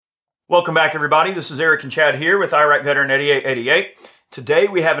Welcome back, everybody. This is Eric and Chad here with Iraq Veteran 8888. Today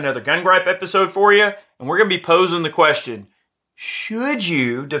we have another Gun Gripe episode for you, and we're going to be posing the question, should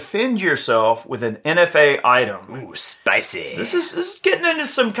you defend yourself with an NFA item? Ooh, spicy. This is getting into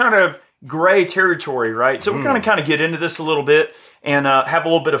some kind of gray territory, right? So we're going to kind of get into this a little bit and have a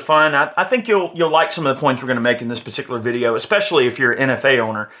little bit of fun. I think you'll like some of the points we're going to make in this particular video, especially if you're an NFA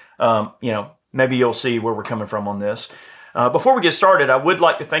owner. Maybe you'll see where we're coming from on this. Before we get started, I would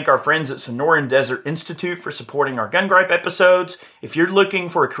like to thank our friends at Sonoran Desert Institute for supporting our Gun Gripe episodes. If you're looking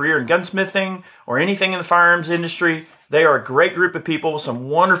for a career in gunsmithing or anything in the firearms industry, they are a great group of people with some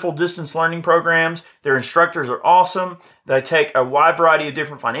wonderful distance learning programs. Their instructors are awesome. They take a wide variety of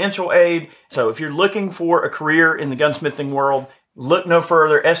different financial aid. So if you're looking for a career in the gunsmithing world, look no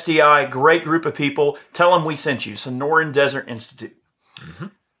further. SDI, great group of people. Tell them we sent you. Sonoran Desert Institute.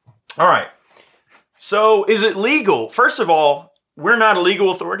 All right. So is it legal? First of all, we're not a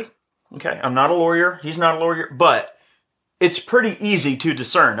legal authority. Okay, I'm not a lawyer. He's not a lawyer. But it's pretty easy to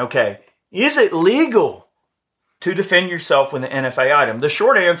discern. Okay, is it legal to defend yourself with an NFA item? The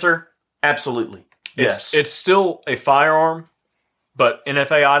short answer, absolutely. Yes. It's still a firearm, but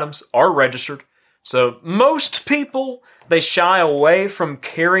NFA items are registered. So most people, they shy away from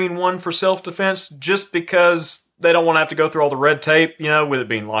carrying one for self-defense just because they don't want to have to go through all the red tape, with it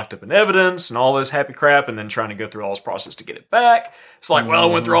being locked up in evidence and all this happy crap and then trying to go through all this process to get it back. It's like, well, I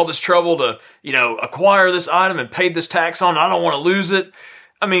went through all this trouble to, acquire this item and paid this tax on it. I don't want to lose it.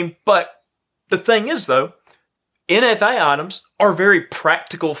 But the thing is, though, NFA items are very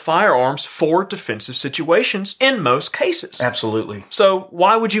practical firearms for defensive situations in most cases. Absolutely. So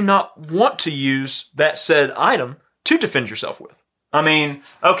why would you not want to use that said item to defend yourself with?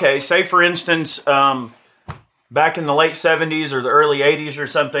 Say for instance, back in the late 70s or the early 80s or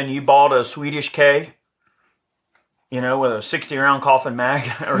something, you bought a Swedish K, with a 60-round coffin mag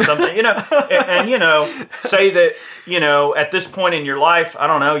or something, say that, at this point in your life, I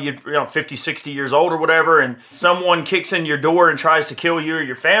don't know, you're 50, 60 years old or whatever, and someone kicks in your door and tries to kill you or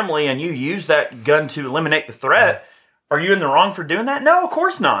your family, and you use that gun to eliminate the threat. Are you in the wrong for doing that? No, of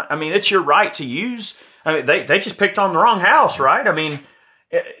course not. It's your right to use. They just picked on the wrong house, right?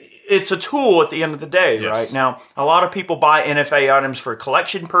 It's a tool at the end of the day, yes. Right? Now, a lot of people buy NFA items for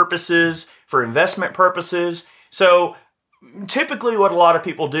collection purposes, for investment purposes. So typically what a lot of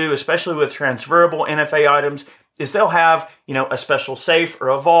people do, especially with transferable NFA items, is they'll have, a special safe or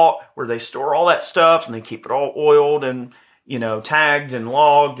a vault where they store all that stuff and they keep it all oiled and, tagged and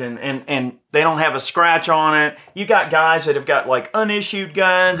logged and they don't have a scratch on it. You got guys that have got like unissued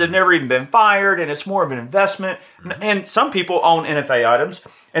guns that have never even been fired and it's more of an investment. And some people own NFA items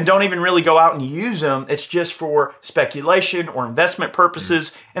and don't even really go out and use them. It's just for speculation or investment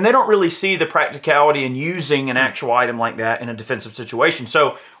purposes. And they don't really see the practicality in using an actual item like that in a defensive situation.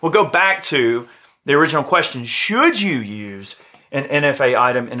 So we'll go back to the original question. Should you use an NFA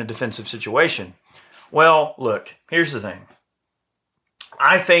item in a defensive situation? Well, look, here's the thing.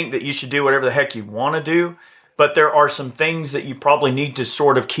 I think that you should do whatever the heck you want to do, but there are some things that you probably need to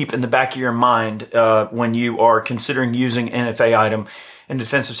sort of keep in the back of your mind when you are considering using an NFA item in a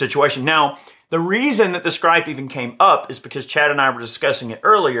defensive situation. Now, the reason that this gripe even came up is because Chad and I were discussing it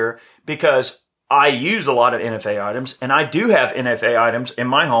earlier, because I use a lot of NFA items, and I do have NFA items in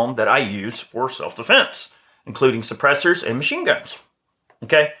my home that I use for self-defense, including suppressors and machine guns.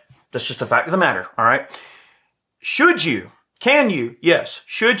 Okay? That's just a fact of the matter, all right? Should you? Can you? Yes.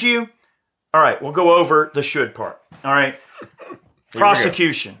 Should you? All right, we'll go over the should part, all right?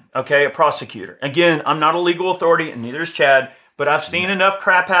 Prosecution, okay, a prosecutor. Again, I'm not a legal authority, and neither is Chad, but I've seen enough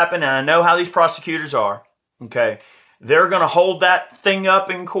crap happen, and I know how these prosecutors are, okay? They're going to hold that thing up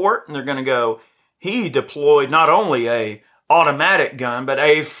in court, and they're going to go, he deployed not only a automatic gun, but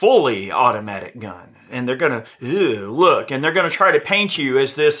a fully automatic gun. And they're going to, look, and they're going to try to paint you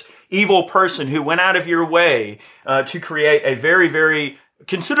as this evil person who went out of your way to create a very, very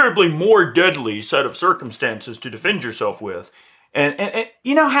considerably more deadly set of circumstances to defend yourself with. And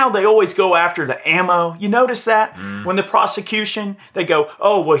you know how they always go after the ammo? You notice that? When the prosecution, they go,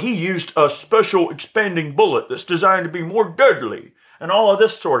 oh, well, he used a special expanding bullet that's designed to be more deadly. And all of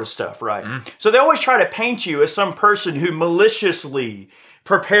this sort of stuff, right? So they always try to paint you as some person who maliciously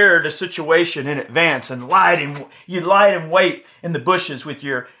prepared a situation in advance and lied in wait in the bushes with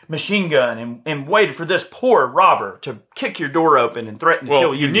your machine gun and waited for this poor robber to kick your door open and threaten to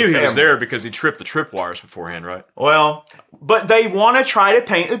kill you. You knew he was there because he tripped the tripwires beforehand, right? Well, but they want to try to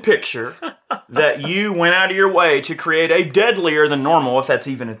paint a picture that you went out of your way to create a deadlier than normal, if that's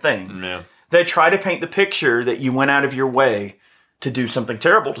even a thing. Yeah. They try to paint the picture that you went out of your way to do something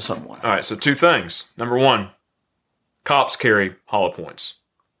terrible to someone. All right, so two things. Number one, cops carry hollow points.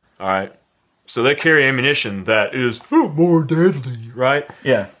 All right. So they carry ammunition that is more deadly, right?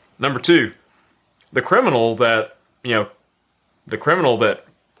 Yeah. Number two, the criminal that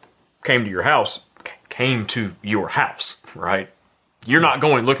came to your house, right? You're not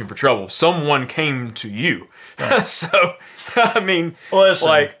going looking for trouble. Someone came to you. Right. So, I mean, listen,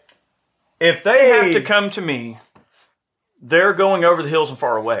 like, if they have to come to me, they're going over the hills and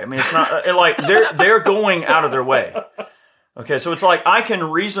far away. I mean, it's not like they're going out of their way. Okay, so it's like I can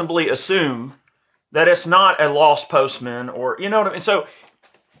reasonably assume that it's not a lost postman or, you know what I mean? So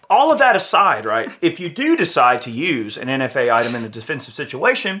all of that aside, right, if you do decide to use an NFA item in a defensive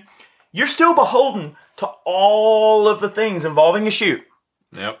situation, you're still beholden to all of the things involving a shoot.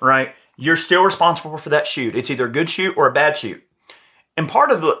 Yep. Right? You're still responsible for that shoot. It's either a good shoot or a bad shoot. And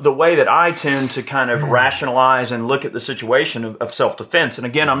part of the way that I tend to kind of rationalize and look at the situation of self-defense, and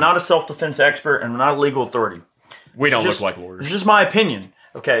again, I'm not a self-defense expert and I'm not a legal authority. We don't look like lawyers. It's just my opinion,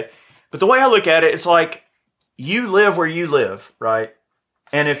 okay? But the way I look at it, it's like you live where you live, right?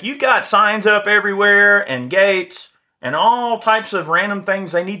 And if you've got signs up everywhere and gates and all types of random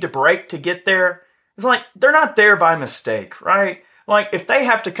things they need to break to get there, it's like they're not there by mistake, right? Like if they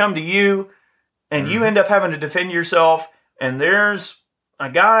have to come to you and you end up having to defend yourself and there's a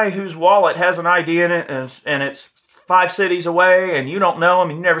guy whose wallet has an ID in it and it's 5 cities away and you don't know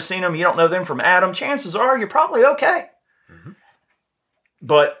him, you've never seen him, you don't know them from Adam, chances are you're probably okay. Mm-hmm.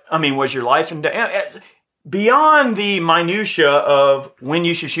 But, I mean, was your life in beyond the minutia of when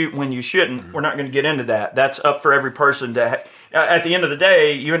you should shoot and when you shouldn't, we're not going to get into that. That's up for every person to at the end of the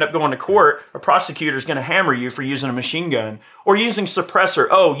day, you end up going to court, a prosecutor's going to hammer you for using a machine gun or using suppressor.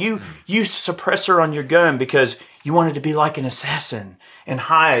 Oh, you used suppressor on your gun because you wanted to be like an assassin and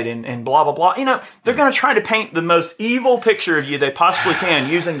hide and blah, blah, blah. You know, they're going to try to paint the most evil picture of you they possibly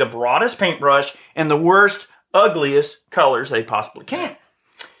can using the broadest paintbrush and the worst, ugliest colors they possibly can.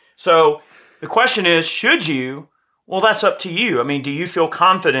 So the question is, should you? Well, that's up to you. I mean, do you feel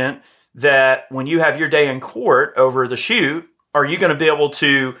confident that when you have your day in court over the shoot, are you going to be able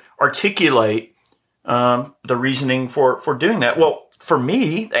to articulate the reasoning for doing that? Well, for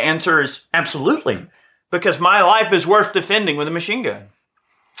me, the answer is absolutely, because my life is worth defending with a machine gun.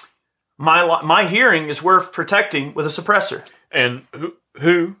 My hearing is worth protecting with a suppressor. And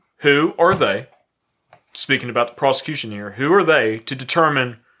who are they? Speaking about the prosecution here, who are they to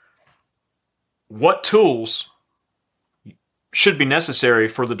determine what tools should be necessary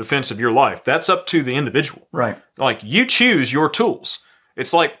for the defense of your life? That's up to the individual. Right. Like, you choose your tools.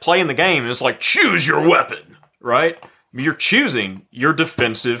 It's like playing the game. It's like, choose your weapon, right? You're choosing your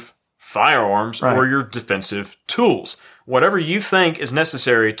defensive firearms or your defensive tools. Whatever you think is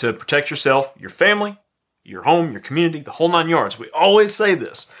necessary to protect yourself, your family, your home, your community, the whole 9 yards. We always say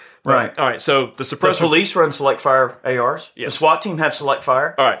this. Right. All right, so the suppressor... The police run select fire ARs. Yes. The SWAT team have select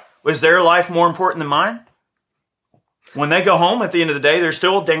fire. All right. Was their life more important than mine? When they go home at the end of the day, they're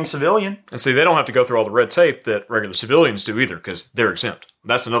still a dang civilian. And see, they don't have to go through all the red tape that regular civilians do either, because they're exempt.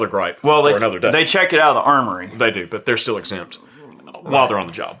 That's another gripe for another day. They check it out of the armory. They do, but they're still exempt while they're on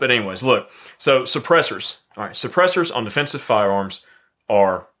the job. But anyways, look. So suppressors. All right, suppressors on defensive firearms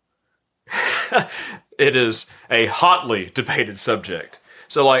are... it is a hotly debated subject.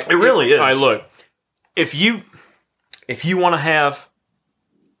 So, like... It really is. All right, look. If you want to have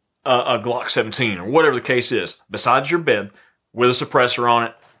a Glock 17 or whatever the case is, besides your bed, with a suppressor on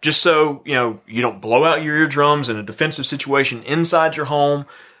it, just so, you don't blow out your eardrums in a defensive situation inside your home,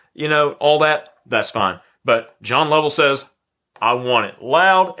 all that, that's fine. But John Lovell says, I want it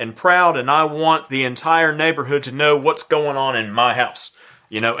loud and proud, and I want the entire neighborhood to know what's going on in my house.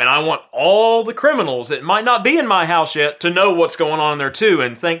 And I want all the criminals that might not be in my house yet to know what's going on in there too,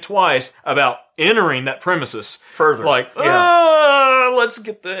 and think twice about entering that premises further. Like, let's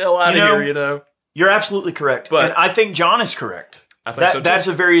get the hell out of here, You're absolutely correct. But and I think John is correct. I think so too. That's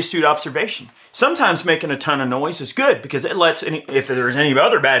a very astute observation. Sometimes making a ton of noise is good because it lets if there's any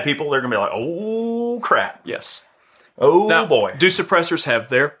other bad people, they're going to be like, oh, crap. Yes. Oh, now, boy. Do suppressors have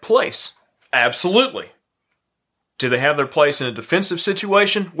their place? Absolutely. Do they have their place in a defensive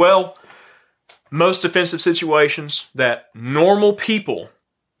situation? Well, most defensive situations that normal people,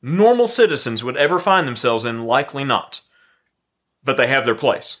 normal citizens would ever find themselves in, likely not. But they have their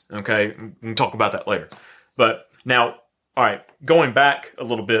place, okay? We can talk about that later. But now, all right, going back a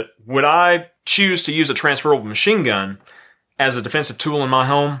little bit, would I choose to use a transferable machine gun as a defensive tool in my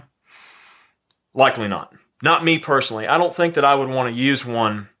home? Likely not. Not me personally. I don't think that I would want to use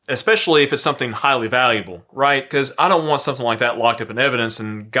one, especially if it's something highly valuable, right? Because I don't want something like that locked up in evidence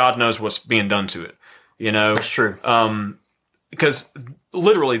and God knows what's being done to it. That's true. Because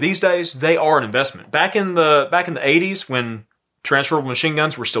literally these days they are an investment. Back in the 80s when transferable machine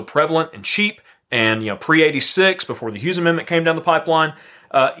guns were still prevalent and cheap, and pre-86, before the Hughes Amendment came down the pipeline,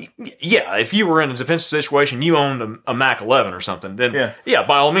 if you were in a defensive situation, you owned a Mac 11 or something, then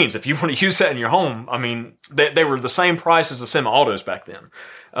by all means, if you want to use that in your home, I mean, they were the same price as the semi-autos back then.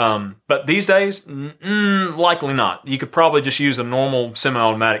 But these days, likely not. You could probably just use a normal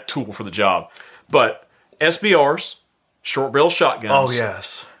semi-automatic tool for the job. But SBRs, short barrel shotguns. Oh,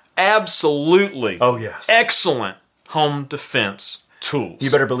 yes. Absolutely. Oh, yes. Excellent home defense tools. You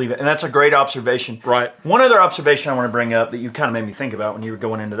better believe it. And that's a great observation. Right. One other observation I want to bring up that you kind of made me think about when you were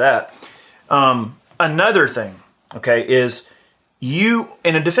going into that. Another thing, okay, is you,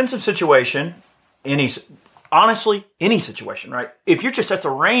 in a defensive situation, honestly, any situation, right? If you're just at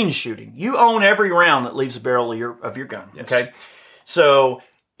the range shooting, you own every round that leaves the barrel of your gun, okay? So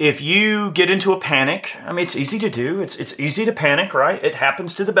if you get into a panic, I mean, it's easy to do. It's easy to panic, right? It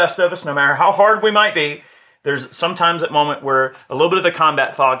happens to the best of us, no matter how hard we might be. There's sometimes that moment where a little bit of the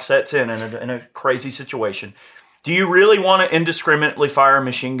combat fog sets in a crazy situation. Do you really want to indiscriminately fire a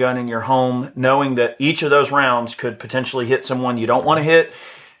machine gun in your home, knowing that each of those rounds could potentially hit someone you don't want to hit?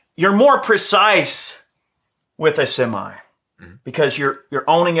 You're more precise with a semi because you're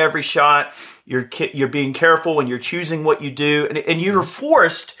owning every shot. You're being careful when you're choosing what you do, and you're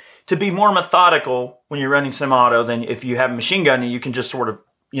forced to be more methodical when you're running semi-auto than if you have a machine gun and you can just sort of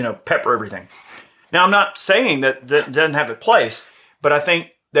pepper everything. Now, I'm not saying that doesn't have a place, but I think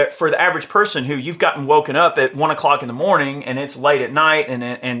that for the average person who you've gotten woken up at 1 o'clock in the morning and it's late at night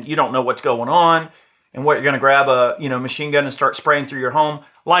and you don't know what's going on and what you're going to grab a machine gun and start spraying through your home,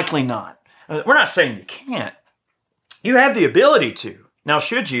 likely not. We're not saying you can't. You have the ability to. Now,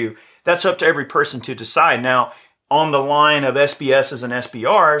 should you? That's up to every person to decide. Now, on the line of SBSs and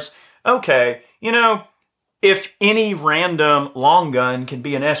SBRs, okay, if any random long gun can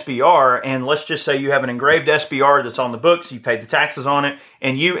be an SBR, and let's just say you have an engraved SBR that's on the books, you paid the taxes on it,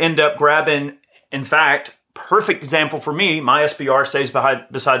 and you end up grabbing, in fact, perfect example for me, my SBR stays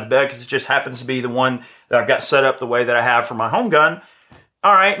beside the bed because it just happens to be the one that I've got set up the way that I have for my home gun.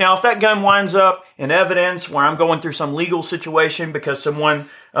 All right, now if that gun winds up in evidence where I'm going through some legal situation because someone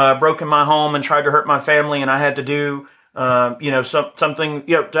broke in my home and tried to hurt my family and I had to do, something,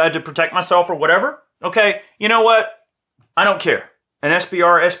 I had to protect myself or whatever, okay, you know what? I don't care. An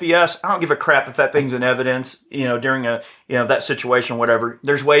SBR, SBS, I don't give a crap if that thing's in evidence, during that situation, whatever.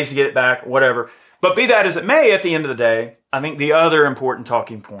 There's ways to get it back, whatever. But be that as it may, at the end of the day, I think the other important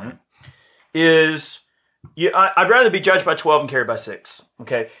talking point is I'd rather be judged by 12 and carried by 6.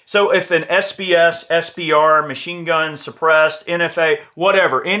 Okay. So if an SBS, SBR, machine gun, suppressed, NFA,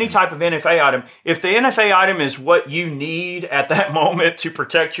 whatever, any type of NFA item, if the NFA item is what you need at that moment to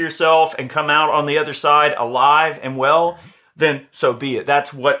protect yourself and come out on the other side alive and well, then so be it.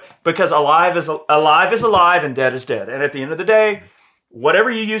 Because alive is alive and dead is dead. And at the end of the day,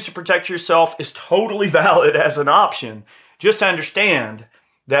 whatever you use to protect yourself is totally valid as an option. Just to understand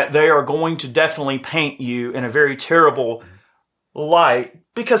that they are going to definitely paint you in a very terrible light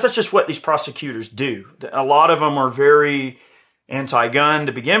because that's just what these prosecutors do. A lot of them are very anti-gun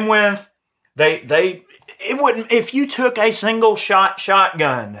to begin with. It wouldn't, if you took a single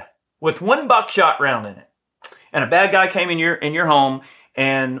shotgun with one buckshot round in it and a bad guy came in your home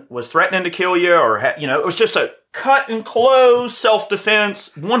and was threatening to kill you or, it was just a cut and close self-defense,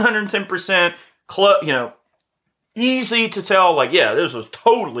 110%, easy to tell, this was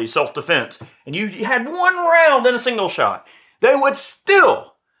totally self-defense, and you had one round in a single shot, they would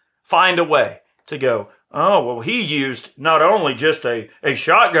still find a way to go, oh, well, he used not only just a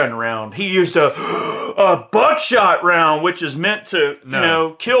shotgun round, he used a buckshot round, which is meant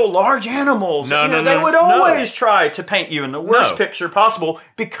to, kill large animals. They would always try to paint you in the worst picture possible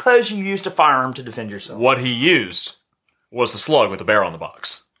because you used a firearm to defend yourself. What he used was the slug with the barrel on the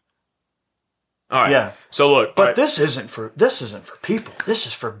box. All right. Yeah. So look, but this isn't for people. This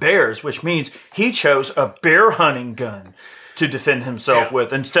is for bears, which means he chose a bear hunting gun to defend himself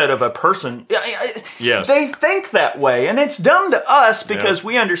with instead of a person. Yes. They think that way, and it's dumb to us because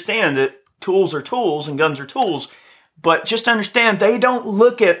we understand that tools are tools and guns are tools. But just understand they don't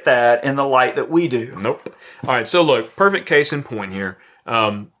look at that in the light that we do. Nope. All right. So look, perfect case in point here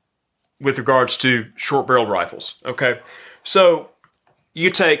with regards to short barreled rifles. Okay. So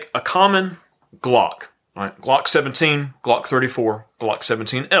you take a common Glock, all right, Glock 17, Glock 34, Glock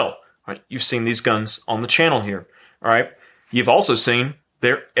 17L. All right, you've seen these guns on the channel here. All right, you've also seen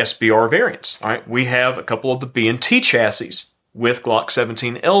their SBR variants. All right, we have a couple of the B&T chassis with Glock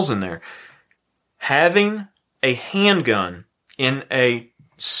 17Ls in there. Having a handgun in a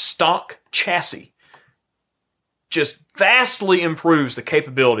stock chassis just vastly improves the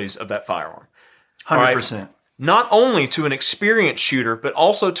capabilities of that firearm. 100%. not only to an experienced shooter, but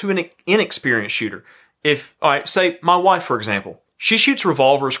also to an inexperienced shooter. If, all right, say my wife, for example, she shoots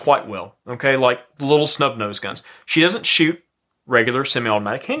revolvers quite well, okay, like little snub-nose guns. She doesn't shoot regular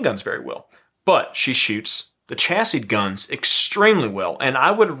semi-automatic handguns very well, but she shoots the chassis guns extremely well, and I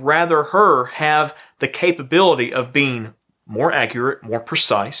would rather her have the capability of being more accurate, more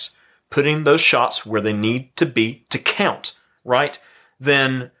precise, putting those shots where they need to be to count, right,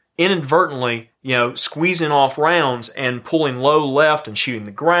 than inadvertently, squeezing off rounds and pulling low left and shooting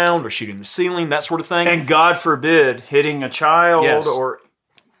the ground or shooting the ceiling, that sort of thing. And God forbid, hitting a child. Yes. Or...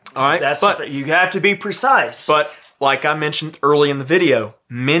 All right, you have to be precise. But like I mentioned early in the video,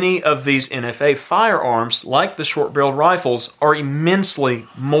 many of these NFA firearms, like the short-barreled rifles, are immensely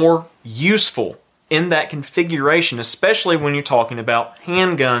more useful in that configuration, especially when you're talking about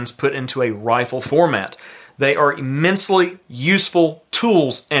handguns put into a rifle format. They are immensely useful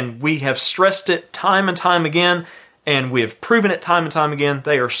tools, and we have stressed it time and time again, and we have proven it time and time again.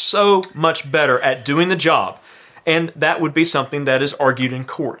 They are so much better at doing the job, and that would be something that is argued in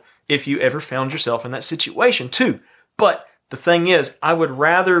court if you ever found yourself in that situation too. But the thing is, I would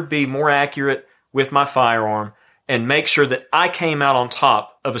rather be more accurate with my firearm and make sure that I came out on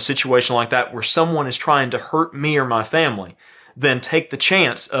top of a situation like that where someone is trying to hurt me or my family than take the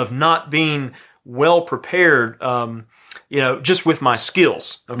chance of not being well prepared, just with my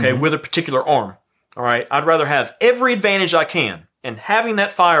skills, okay, with a particular arm. All right, I'd rather have every advantage I can, and having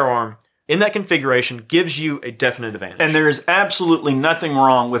that firearm in that configuration gives you a definite advantage. And there is absolutely nothing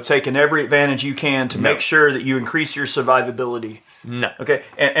wrong with taking every advantage you can to make sure that you increase your survivability. No. Okay?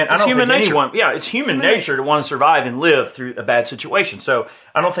 And I don't human think nature. It's human nature to want to survive and live through a bad situation. So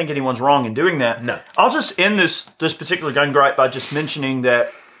I don't think anyone's wrong in doing that. No. I'll just end this particular gun gripe by just mentioning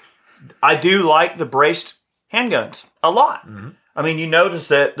that I do like the braced handguns a lot. Mm-hmm. I mean, you notice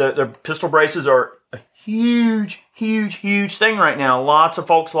that the pistol braces are a huge, huge, huge thing right now. Lots of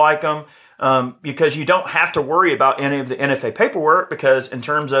folks like them because you don't have to worry about any of the NFA paperwork because in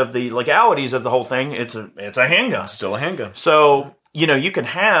terms of the legalities of the whole thing, it's a handgun. It's still a handgun. So, you can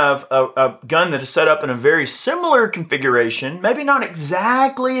have a gun that is set up in a very similar configuration, maybe not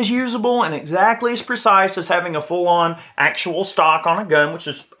exactly as usable and exactly as precise as having a full-on actual stock on a gun, which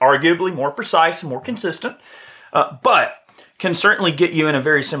is arguably more precise and more consistent, but can certainly get you in a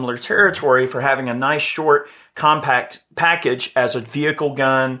very similar territory for having a nice, short, compact package as a vehicle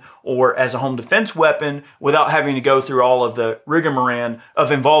gun or as a home defense weapon without having to go through all of the rigmarole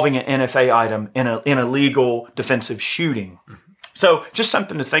of involving an NFA item in a legal defensive shooting. So just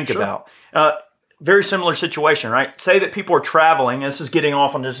something to think about. Very similar situation, right? Say that people are traveling. This is getting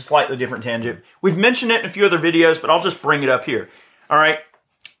off on just a slightly different tangent. We've mentioned it in a few other videos, but I'll just bring it up here. All right?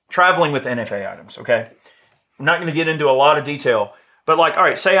 Traveling with NFA items, okay? I'm not going to get into a lot of detail, but all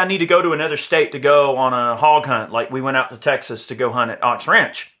right, say I need to go to another state to go on a hog hunt, like we went out to Texas to go hunt at Ox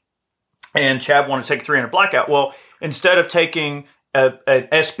Ranch, and Chad wanted to take a 300 Blackout. Well, instead of taking an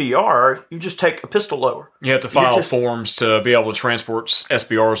SBR, you just take a pistol lower. You have to file forms to be able to transport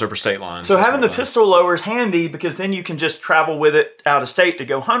SBRs over state lines. So having the pistol lower is handy because then you can just travel with it out of state to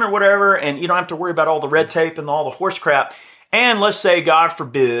go hunt or whatever, and you don't have to worry about all the red tape and all the horse crap. And let's say, God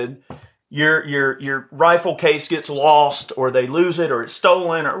forbid, your rifle case gets lost or they lose it or it's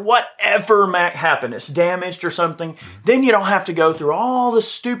stolen or whatever might happen, it's damaged or something, then you don't have to go through all the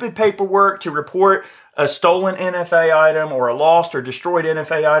stupid paperwork to report a stolen NFA item or a lost or destroyed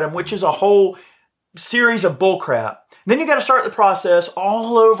NFA item, which is a whole series of bullcrap. Then you got to start the process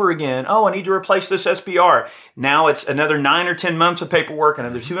all over again. Oh, I need to replace this SBR. Now it's another 9 or 10 months of paperwork,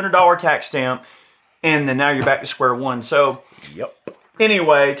 another $200 tax stamp, and then now you're back to square one. So, yep.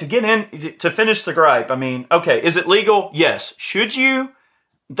 Anyway, to finish the gripe, I mean, okay, is it legal? Yes. Should you?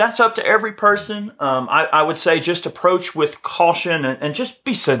 That's up to every person. I would say just approach with caution and just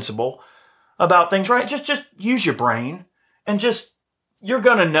be sensible about things, right? Just use your brain and you're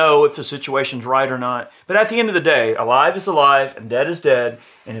going to know if the situation's right or not. But at the end of the day, alive is alive and dead is dead.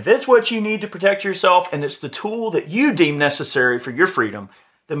 And if it's what you need to protect yourself and it's the tool that you deem necessary for your freedom,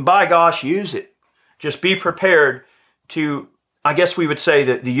 then by gosh, use it. Just be prepared to, I guess we would say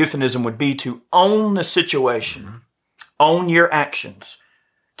that the euphemism would be to own the situation, own your actions,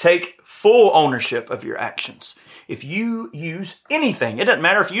 take full ownership of your actions. If you use anything, it doesn't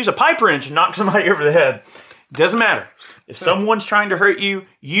matter if you use a pipe wrench and knock somebody over the head. It doesn't matter. If someone's trying to hurt you,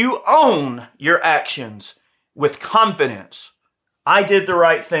 you own your actions with confidence. I did the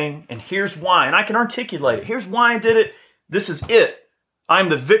right thing, and here's why. And I can articulate it. Here's why I did it. This is it. I'm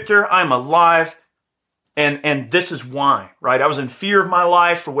the victor. I'm alive. And this is why, right? I was in fear of my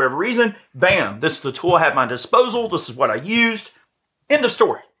life for whatever reason. Bam, this is the tool I had at my disposal. This is what I used. End of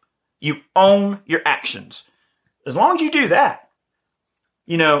story. You own your actions. As long as you do that,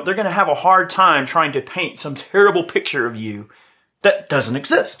 they're going to have a hard time trying to paint some terrible picture of you that doesn't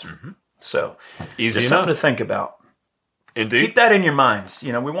exist. Mm-hmm. So, easy something to think about. Indeed. Keep that in your minds.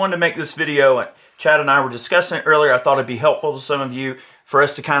 We wanted to make this video, and Chad and I were discussing it earlier. I thought it'd be helpful to some of you for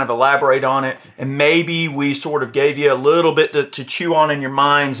us to kind of elaborate on it, and maybe we sort of gave you a little bit to chew on in your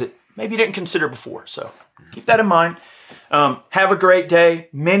minds that maybe you didn't consider before. So keep that in mind. Have a great day.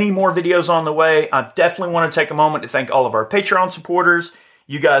 Many more videos on the way. I definitely want to take a moment to thank all of our Patreon supporters.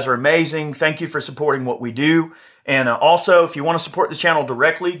 You guys are amazing. Thank you for supporting what we do. And also, if you want to support the channel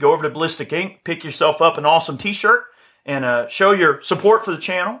directly, go over to Ballistic Ink, pick yourself up an awesome t-shirt, and show your support for the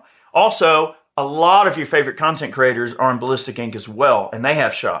channel. Also, a lot of your favorite content creators are on Ballistic Ink as well, and they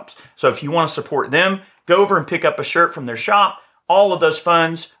have shops. So if you want to support them, go over and pick up a shirt from their shop. All of those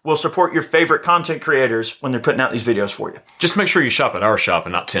funds will support your favorite content creators when they're putting out these videos for you. Just make sure you shop at our shop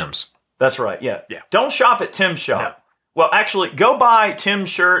and not Tim's. That's right, yeah. Don't shop at Tim's shop. No. Well, actually, go buy Tim's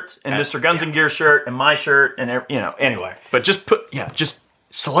shirts and Mr. Guns and Gear shirt and my shirt and, anyway. But just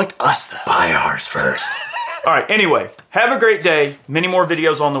select us, though. Buy ours first. All right, anyway, have a great day. Many more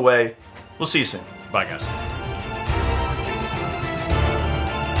videos on the way. We'll see you soon. Bye, guys.